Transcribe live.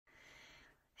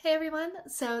Hey everyone,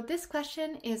 so this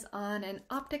question is on an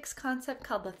optics concept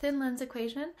called the thin lens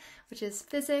equation, which is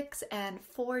physics and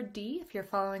 4D if you're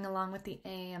following along with the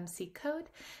AAMC code.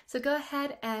 So go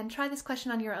ahead and try this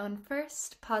question on your own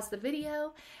first, pause the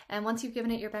video, and once you've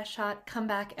given it your best shot, come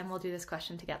back and we'll do this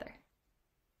question together.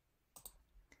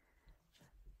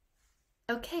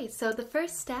 Okay, so the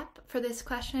first step for this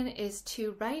question is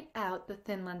to write out the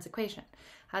thin lens equation.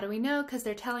 How do we know? Because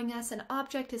they're telling us an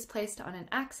object is placed on an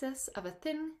axis of a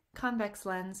thin convex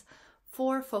lens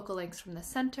 4 focal lengths from the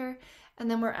center, and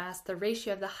then we're asked the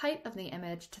ratio of the height of the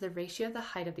image to the ratio of the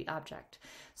height of the object.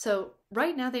 So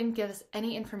right now they didn't give us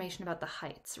any information about the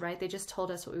heights, right? They just told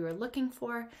us what we were looking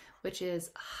for, which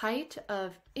is height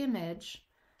of image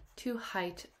to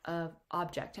height of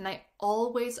object. And I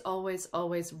always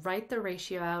write the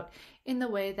ratio out in the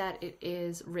way that it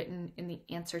is written in the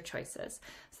answer choices.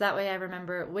 So that way I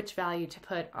remember which value to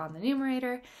put on the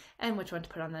numerator and which one to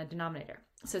put on the denominator.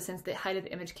 So since the height of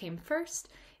the image came first,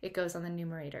 it goes on the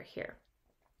numerator here.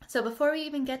 So before we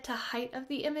even get to height of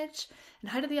the image and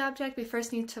height of the object, we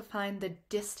first need to find the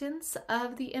distance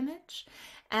of the image.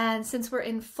 And since we're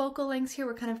in focal lengths here,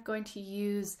 we're kind of going to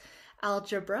use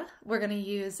algebra. We're going to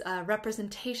use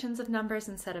representations of numbers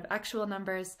instead of actual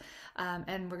numbers,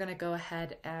 and we're going to go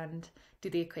ahead and do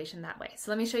the equation that way.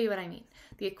 So let me show you what I mean.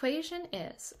 The equation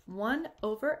is 1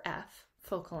 over f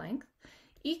focal length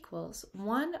equals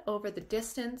 1 over the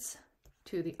distance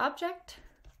to the object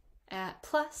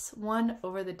plus 1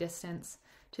 over the distance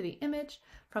to the image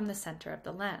from the center of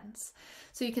the lens.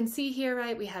 So you can see here,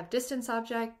 right, we have distance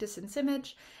object, distance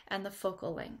image, and the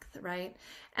focal length, right?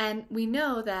 And we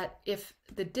know that if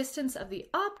the distance of the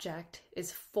object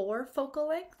is 4 focal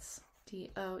lengths,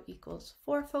 DO equals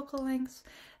 4 focal lengths,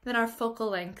 then our focal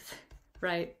length,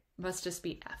 right, must just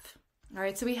be F. All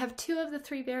right, so we have 2 of the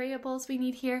 3 variables we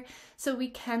need here, so we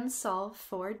can solve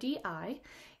for DI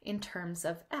in terms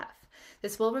of F.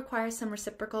 This will require some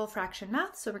reciprocal fraction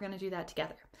math, so we're going to do that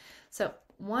together. So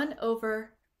 1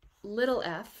 over little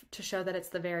f, to show that it's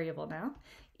the variable now,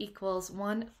 equals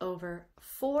 1 over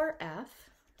 4f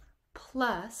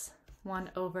plus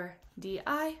 1 over di.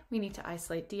 We need to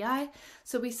isolate di,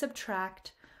 so we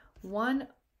subtract 1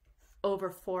 over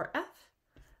 4f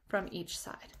from each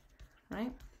side,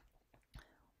 right?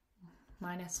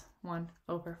 Minus 1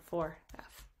 over 4f.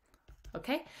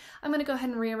 Okay, I'm going to go ahead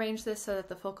and rearrange this so that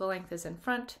the focal length is in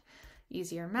front.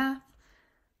 Easier math,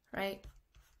 right?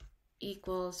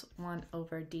 Equals 1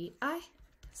 over di.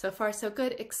 So far so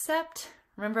good, except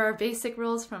remember our basic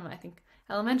rules from, I think,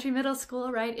 elementary, middle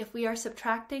school, right? If we are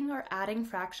subtracting or adding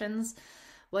fractions,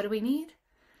 what do we need?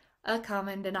 A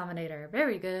common denominator.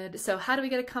 Very good. So how do we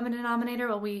get a common denominator?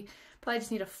 Well, we probably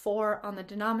just need a 4 on the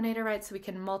denominator, right? So we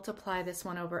can multiply this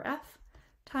 1 over f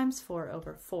times 4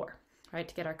 over 4. Right,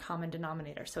 to get our common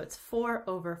denominator. So it's 4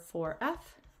 over 4f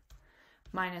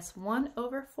minus 1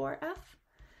 over 4f.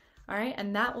 All right,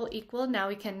 and that will equal, now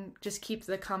we can just keep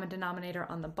the common denominator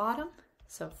on the bottom,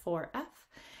 so 4f.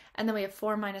 And then we have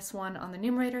 4 minus 1 on the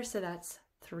numerator, so that's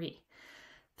 3.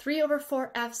 3 over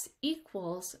 4f's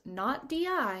equals, not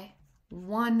di,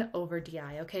 1 over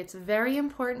di. Okay, it's very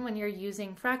important when you're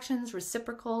using fractions,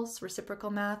 reciprocals,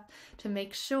 reciprocal math, to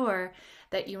make sure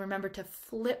that you remember to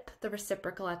flip the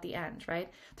reciprocal at the end, right?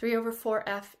 3 over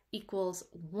 4f equals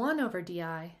 1 over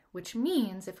di, which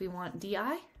means if we want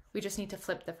di, we just need to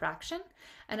flip the fraction,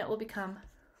 and it will become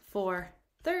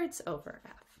 4/3 over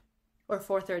f, or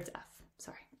 4/3 f,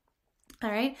 sorry. All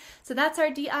right, so that's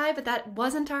our DI, but that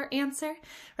wasn't our answer,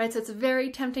 right? So it's very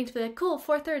tempting to be like, cool,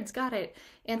 4/3, got it.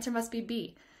 Answer must be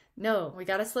B. No, we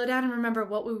got to slow down and remember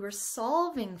what we were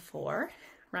solving for,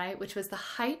 right? Which was the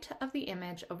height of the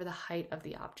image over the height of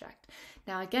the object.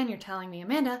 Now, again, you're telling me,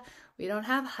 Amanda, we don't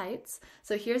have heights.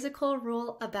 So here's a cool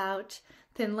rule about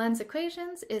thin lens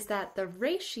equations is that the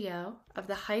ratio of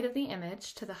the height of the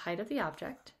image to the height of the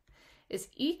object is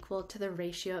equal to the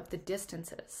ratio of the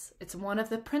distances. It's one of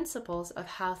the principles of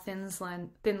how thin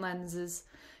lenses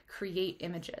create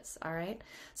images, all right?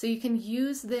 So you can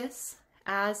use this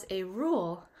as a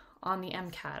rule on the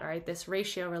MCAT, all right, this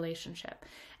ratio relationship.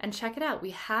 And check it out, we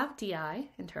have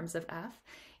DI in terms of F,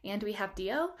 and we have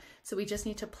DO, so we just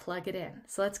need to plug it in.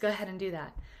 So let's go ahead and do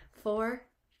that.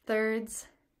 4/3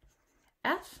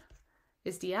 F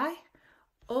is DI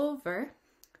over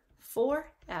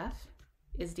 4F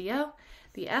is DO.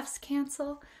 The F's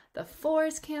cancel, the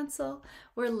 4's cancel.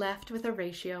 We're left with a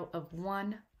ratio of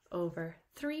 1 over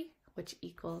 3, which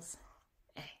equals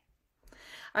A.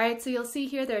 All right, so you'll see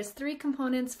here there's 3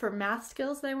 components for math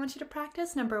skills that I want you to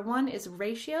practice. Number 1 is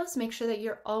ratios. Make sure that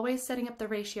you're always setting up the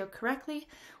ratio correctly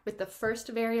with the first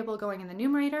variable going in the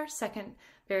numerator, second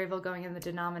variable going in the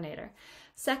denominator.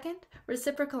 Second,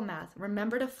 reciprocal math.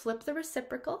 Remember to flip the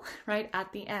reciprocal right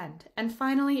at the end. And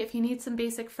finally, if you need some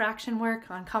basic fraction work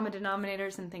on common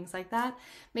denominators and things like that,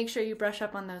 make sure you brush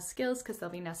up on those skills because they'll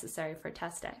be necessary for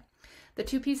test day. The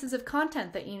two pieces of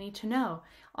content that you need to know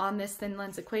on this thin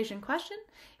lens equation question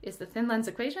is the thin lens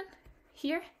equation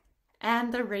here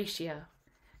and the ratio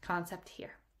concept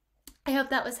here. I hope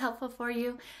that was helpful for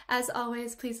you. As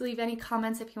always, please leave any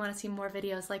comments if you want to see more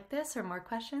videos like this or more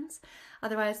questions.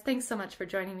 Otherwise, thanks so much for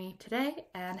joining me today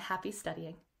and happy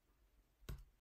studying.